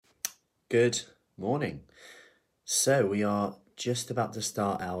Good morning. So we are just about to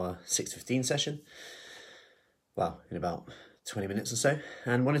start our 6:15 session. Well, in about 20 minutes or so,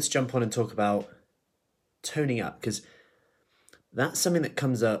 and wanted to jump on and talk about toning up, because that's something that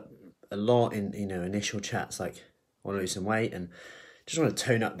comes up a lot in initial chats, like I want to lose some weight and just want to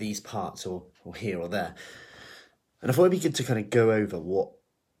tone up these parts or here or there. And I thought it'd be good to kind of go over what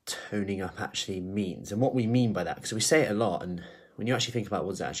toning up actually means and what we mean by that, because we say it a lot, and when you actually think about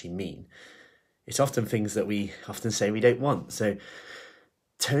what does it actually mean, it's often things that we often say we don't want. So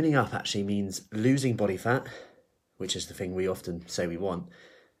toning up actually means losing body fat, which is the thing we often say we want,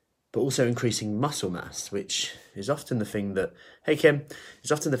 but also increasing muscle mass, which is often the thing that, hey Kim,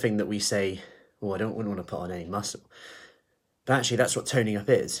 it's often the thing that we say, oh, I wouldn't want to put on any muscle. But actually that's what toning up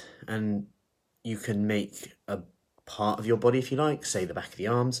is. And you can make a part of your body, if you like, say the back of the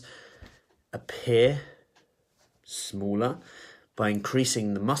arms, appear smaller by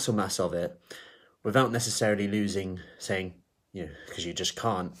increasing the muscle mass of it without necessarily losing, saying, because you just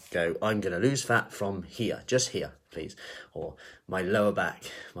can't go, I'm going to lose fat from here, just here, please, or my lower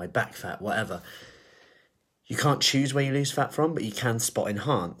back, my back fat, whatever. You can't choose where you lose fat from, but you can spot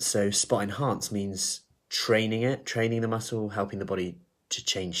enhance. So spot enhance means training the muscle, helping the body to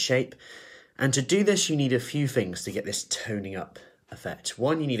change shape. And to do this, you need a few things to get this toning up effect.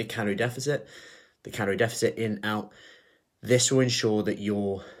 One, you need a calorie deficit. The calorie deficit in, out. This will ensure that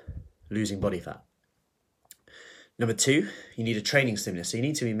you're losing body fat. Number two, you need a training stimulus. So you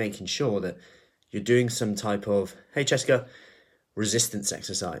need to be making sure that you're doing some type of, hey Cheska, resistance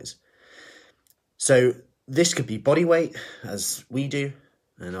exercise. So this could be body weight, as we do.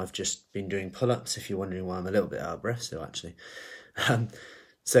 And I've just been doing pull-ups, if you're wondering why I'm a little bit out of breath still, actually.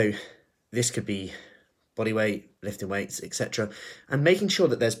 So this could be body weight, lifting weights, etc. And making sure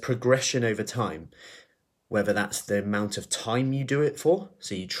that there's progression over time, whether that's the amount of time you do it for,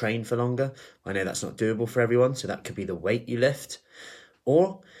 so you train for longer. I know that's not doable for everyone, so that could be the weight you lift,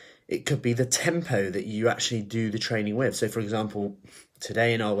 or it could be the tempo that you actually do the training with. So for example,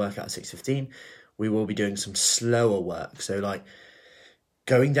 today in our workout at 6:15, we will be doing some slower work. So like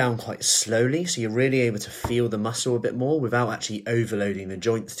going down quite slowly, so you're really able to feel the muscle a bit more without actually overloading the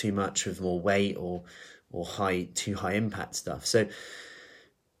joints too much with more weight or too high impact stuff. So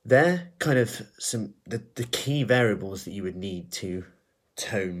they're kind of the key variables that you would need to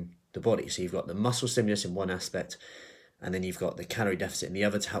tone the body. So you've got the muscle stimulus in one aspect, and then you've got the calorie deficit in the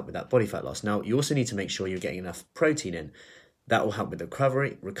other to help with that body fat loss. Now, you also need to make sure you're getting enough protein in. That will help with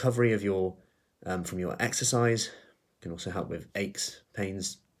the recovery of your from your exercise. It can also help with aches,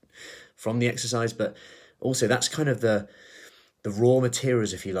 pains from the exercise, but also that's kind of the raw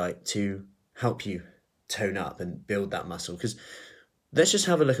materials, if you like, to help you tone up and build that muscle. Because let's just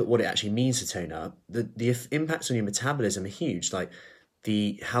have a look at what it actually means to tone up. The impacts on your metabolism are huge, like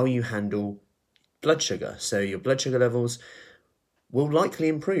how you handle blood sugar. So your blood sugar levels will likely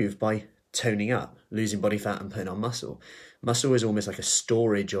improve by toning up, losing body fat and putting on muscle. Muscle is almost like a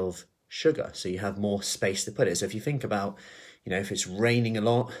storage of sugar, so you have more space to put it. So if you think about, if it's raining a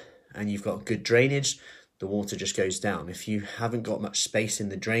lot and you've got good drainage, the water just goes down. If you haven't got much space in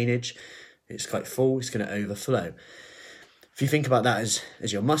the drainage, it's quite full, it's going to overflow. If you think about that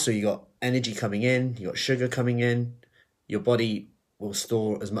as your muscle, you got energy coming in, you got sugar coming in, your body will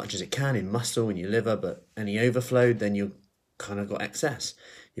store as much as it can in muscle in your liver, but any overflow, then you've kind of got excess.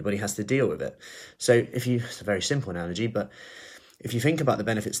 Your body has to deal with it. So it's a very simple analogy, but if you think about the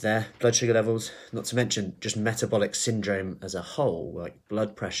benefits there, blood sugar levels, not to mention just metabolic syndrome as a whole, like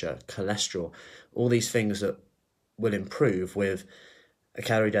blood pressure, cholesterol, all these things that will improve with a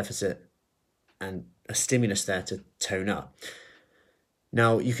calorie deficit and a stimulus there to tone up.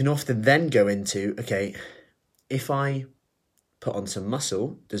 Now, you can often then go into, okay, if I put on some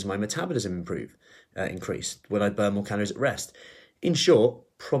muscle, does my metabolism increase? Will I burn more calories at rest? In short,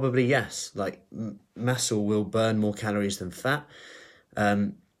 probably yes. Like muscle will burn more calories than fat at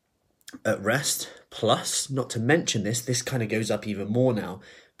rest. Plus, not to mention this kind of goes up even more now,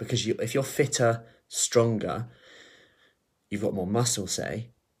 because if you're fitter, stronger, you've got more muscle, say,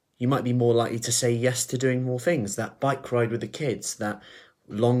 you might be more likely to say yes to doing more things. That bike ride with the kids, that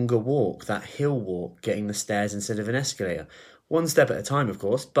longer walk, that hill walk, getting the stairs instead of an escalator. One step at a time, of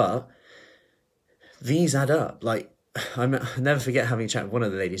course, but these add up. Like, I'll never forget having a chat with one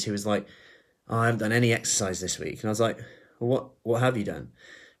of the ladies who was like, oh, I haven't done any exercise this week. And I was like, well, what have you done?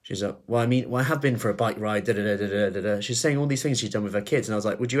 She's like, well, I have been for a bike ride, da-da-da-da-da-da. She's saying all these things she's done with her kids. And I was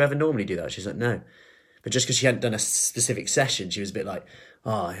like, would you ever normally do that? She's like, no. But just because she hadn't done a specific session, she was a bit like,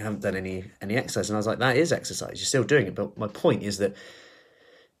 oh, I haven't done any exercise. And I was like, that is exercise. You're still doing it. But my point is that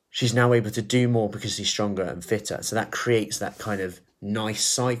she's now able to do more because she's stronger and fitter. So that creates that kind of nice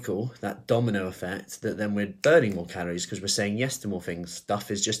cycle, that domino effect, that then we're burning more calories because we're saying yes to more things.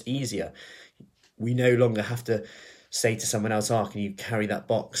 Stuff is just easier. We no longer have to say to someone else, can you carry that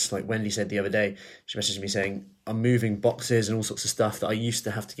box? Like Wendy said the other day, she messaged me saying, I'm moving boxes and all sorts of stuff that I used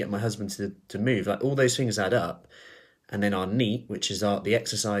to have to get my husband to move. Like all those things add up. And then our NEAT, which is the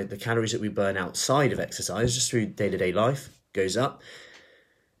exercise, the calories that we burn outside of exercise, just through day-to-day life, goes up.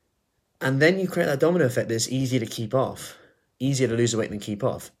 And then you create that domino effect that's easier to keep off. Easier to lose the weight than keep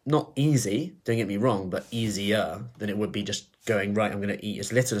off. Not easy, don't get me wrong, but easier than it would be just going, right, I'm going to eat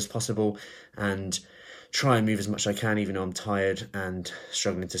as little as possible and try and move as much as I can, even though I'm tired and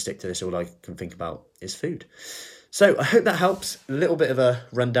struggling to stick to this. All I can think about is food. So I hope that helps. A little bit of a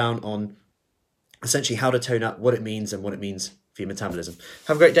rundown on essentially how to tone up, what it means and what it means for your metabolism.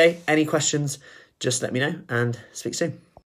 Have a great day. Any questions, just let me know and speak soon.